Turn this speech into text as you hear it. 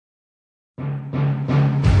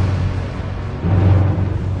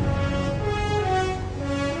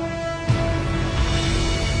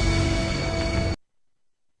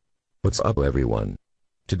What's up everyone?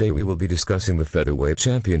 Today we will be discussing the featherweight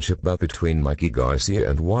championship bout between Mikey Garcia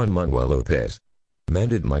and Juan Manuel Lopez. Man,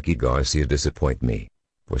 did Mikey Garcia disappoint me.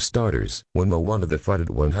 For starters, Juanma wanted the fight at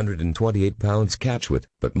 128 pounds catchweight,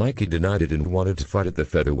 but Mikey denied it and wanted to fight at the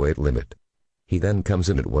featherweight limit. He then comes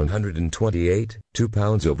in at 128, 2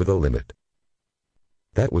 pounds over the limit.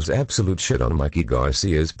 That was absolute shit on Mikey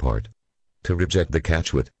Garcia's part. To reject the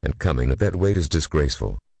catchweight and come in at that weight is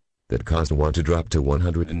disgraceful. That caused Juan to drop to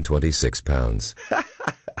 126 pounds.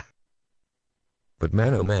 But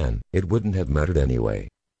man, oh man, it wouldn't have mattered anyway.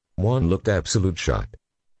 Juan looked absolute shot.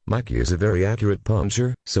 Mikey is a very accurate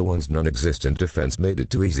puncher, so Juan's non-existent defense made it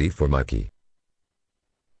too easy for Mikey.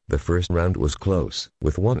 The first round was close,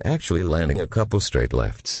 with Juan actually landing a couple straight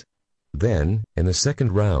lefts. Then, in the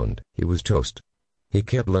second round, he was toast. He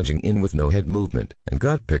kept lunging in with no head movement, and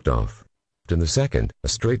got picked off. In the second, a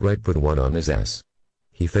straight right put Juan on his ass.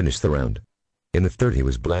 He finished the round. In the third he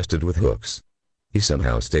was blasted with hooks. He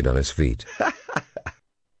somehow stayed on his feet.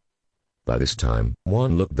 By this time,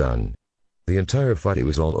 Juan looked done. The entire fight he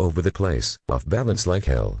was all over the place, off balance like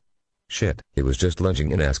hell. Shit, he was just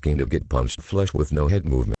lunging and asking to get punched flush with no head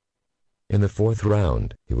movement. In the fourth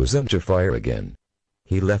round, he was under fire again.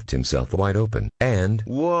 He left himself wide open, and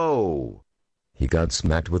whoa! He got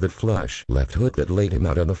smacked with a flush left hook that laid him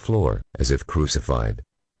out on the floor, as if crucified.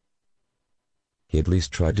 He at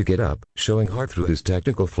least tried to get up, showing heart through his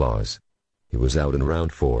technical flaws. He was out in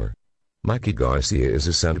round 4. Mikey Garcia is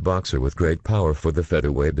a sound boxer with great power for the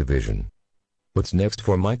featherweight division. What's next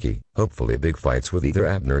for Mikey? Hopefully big fights with either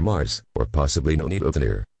Abner Mars, or possibly Nonito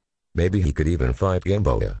Tanir. Maybe he could even fight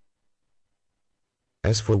Gamboa.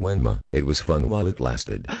 As for Juanma, it was fun while it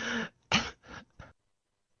lasted.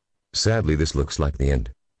 Sadly this looks like the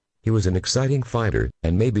end. He was an exciting fighter,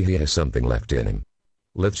 and maybe he has something left in him.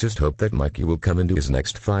 Let's just hope that Mikey will come into his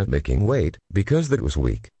next fight making weight, because that was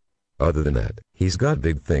weak. Other than that, he's got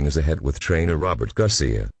big things ahead with trainer Robert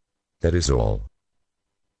Garcia. That is all.